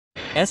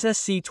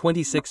SSC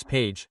 26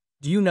 page.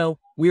 Do you know,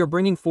 we are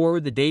bringing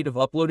forward the date of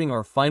uploading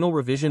our final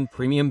revision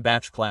premium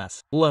batch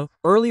class.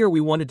 Earlier we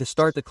wanted to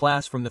start the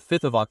class from the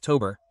 5th of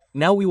October,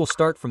 now we will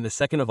start from the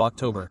 2nd of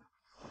October.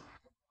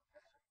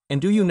 And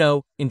do you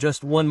know, in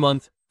just 1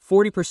 month,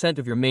 40%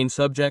 of your main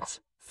subjects,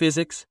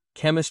 physics,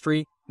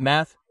 chemistry,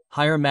 math,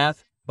 higher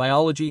math,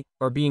 biology,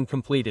 are being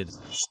completed.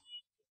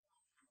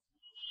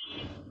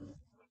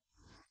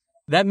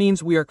 That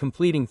means we are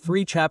completing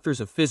 3 chapters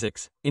of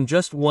physics in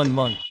just 1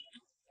 month.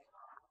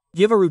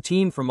 Give a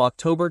routine from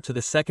October to the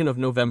 2nd of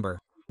November.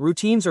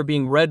 Routines are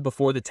being read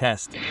before the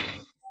test.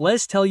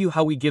 Let's tell you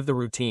how we give the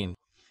routine.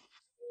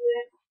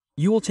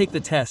 You will take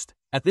the test.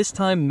 At this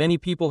time many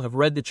people have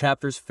read the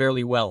chapters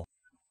fairly well.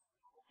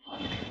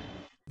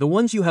 The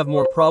ones you have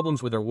more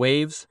problems with are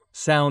waves,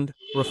 sound,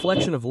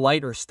 reflection of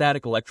light or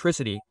static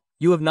electricity.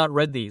 You have not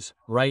read these,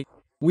 right?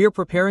 We are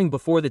preparing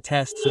before the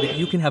test so that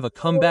you can have a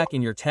comeback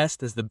in your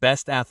test as the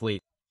best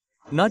athlete.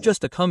 Not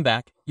just a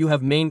comeback, you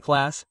have main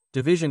class,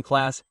 division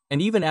class,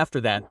 and even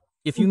after that,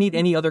 if you need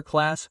any other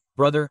class,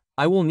 brother,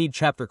 I will need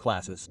chapter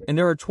classes. And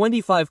there are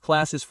 25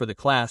 classes for the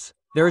class,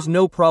 there is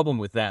no problem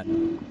with that.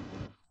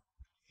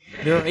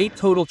 There are 8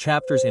 total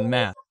chapters in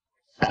math.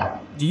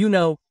 Do you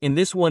know, in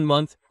this 1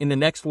 month, in the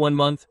next 1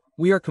 month,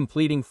 we are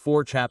completing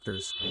 4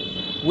 chapters.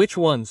 Which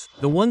ones?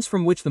 The ones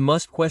from which the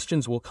must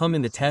questions will come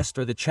in the test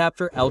are the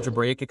chapter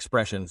algebraic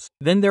expressions.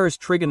 Then there is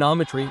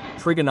trigonometry.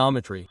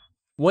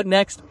 What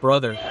next,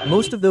 brother?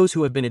 Most of those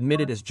who have been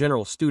admitted as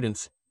general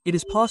students, it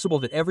is possible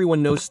that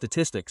everyone knows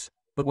statistics,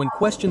 but when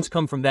questions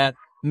come from that,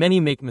 many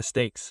make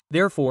mistakes.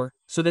 Therefore,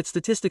 so that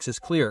statistics is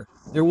clear,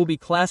 there will be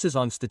classes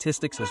on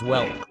statistics as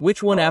well.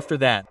 Which one after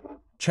that?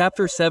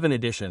 Chapter 7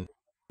 edition.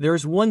 There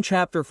is 1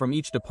 chapter from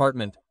each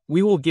department,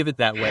 we will give it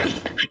that way.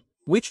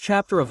 Which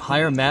chapter of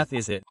higher math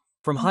is it?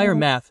 From higher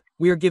math,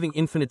 we are giving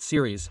infinite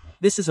series.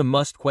 This is a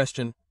must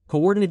question.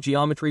 Coordinate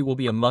geometry will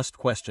be a must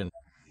question.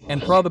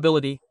 And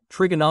probability,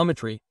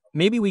 trigonometry,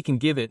 maybe we can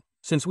give it,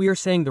 since we are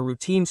saying the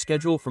routine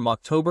schedule from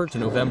October to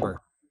November.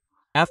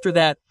 After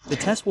that, the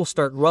test will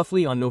start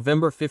roughly on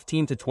November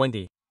 15 to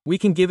 20. We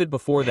can give it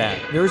before that.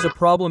 There is a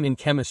problem in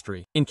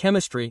chemistry. In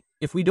chemistry,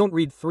 if we don't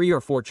read 3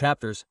 or 4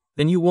 chapters,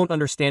 then you won't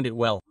understand it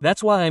well.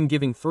 That's why I am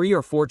giving 3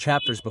 or 4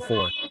 chapters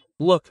before.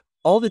 Look,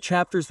 all the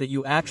chapters that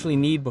you actually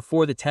need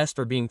before the test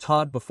are being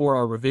taught before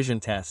our revision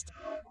test.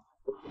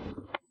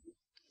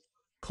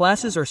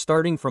 Classes are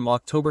starting from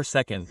October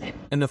 2nd,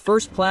 and the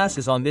first class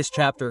is on this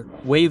chapter,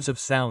 Waves of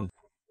Sound.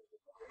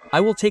 I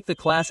will take the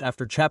class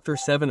after chapter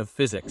 7 of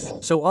physics,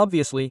 so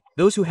obviously,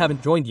 those who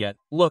haven't joined yet,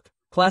 look,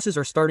 classes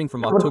are starting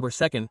from October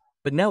 2nd,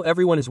 but now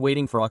everyone is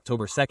waiting for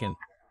October 2nd.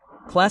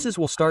 Classes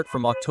will start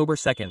from October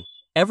 2nd.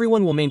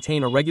 Everyone will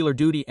maintain a regular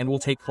duty and will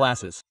take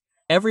classes.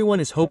 Everyone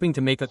is hoping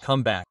to make a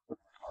comeback.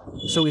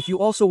 So if you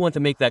also want to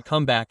make that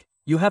comeback,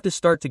 you have to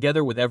start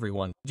together with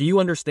everyone. Do you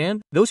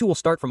understand? Those who will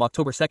start from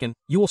October 2nd,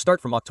 you will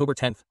start from October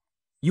 10th.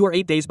 You are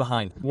 8 days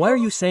behind. Why are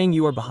you saying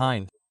you are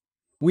behind?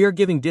 We are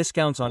giving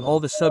discounts on all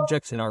the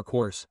subjects in our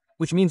course,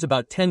 which means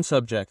about 10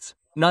 subjects,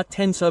 not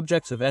 10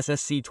 subjects of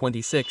SSC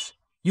 26.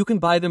 You can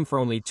buy them for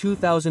only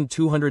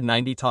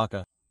 2,290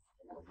 taka.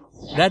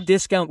 That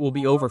discount will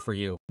be over for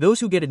you. Those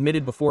who get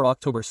admitted before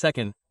October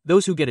 2nd,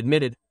 those who get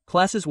admitted,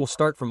 classes will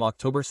start from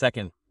October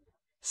 2nd.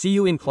 See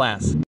you in class.